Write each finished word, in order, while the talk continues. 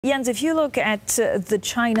Jens, if you look at the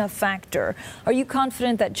China factor, are you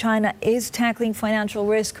confident that China is tackling financial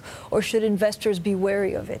risk, or should investors be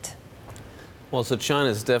wary of it? Well, so China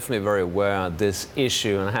is definitely very aware of this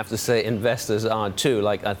issue, and I have to say investors are too.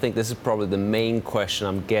 I think this is probably the main question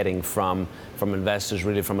I'm getting from investors,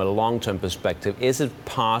 really from a long-term perspective. Is it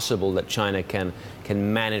possible that China can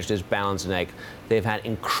manage this balancing act? They've had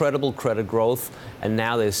incredible credit growth, and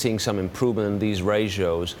now they're seeing some improvement in these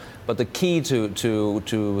ratios. But the key to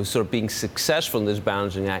sort of being successful in this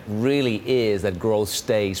balancing act really is that growth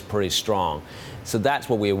stays pretty strong. So that's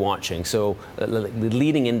what we're watching. So the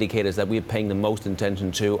leading indicators that we're paying the most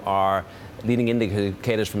attention to are leading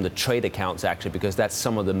indicators from the trade accounts, actually, because that's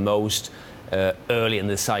some of the most early in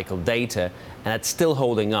the cycle data, and it's still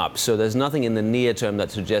holding up. So there's nothing in the near term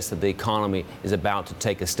that suggests that the economy is about to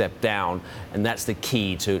take a step down, and that's the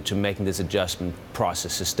key to making this adjustment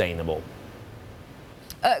process sustainable.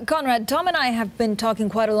 Conrad, Tom and I have been talking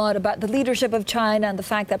quite a lot about the leadership of China and the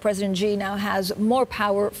fact that President Xi now has more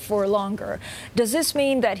power for longer. Does this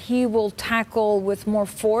mean that he will tackle with more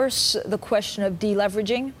force the question of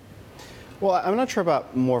deleveraging? Well, I'm not sure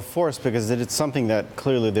about more force, because it's something that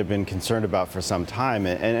clearly they've been concerned about for some time,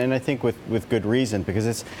 and I think with good reason, because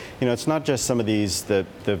it's not just some of the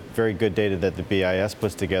very good data that the BIS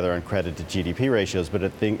puts together on credit to GDP ratios, but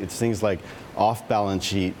it's things like off-balance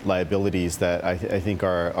sheet liabilities that I think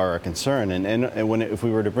are a concern. And if we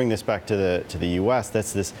were to bring this back to the U.S.,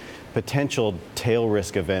 that's this potential tail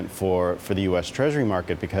risk event for the U.S. Treasury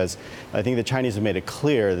market, because I think the Chinese have made it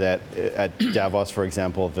clear that at Davos, for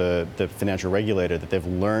example, the financial regulator, that they've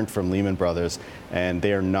learned from Lehman Brothers, and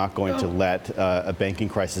they are not going to let a banking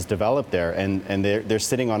crisis develop there. And they're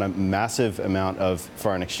sitting on a massive amount of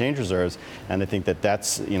foreign exchange reserves, and I think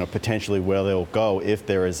that's potentially where they'll go if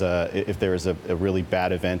there is a really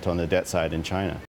bad event on the debt side in China.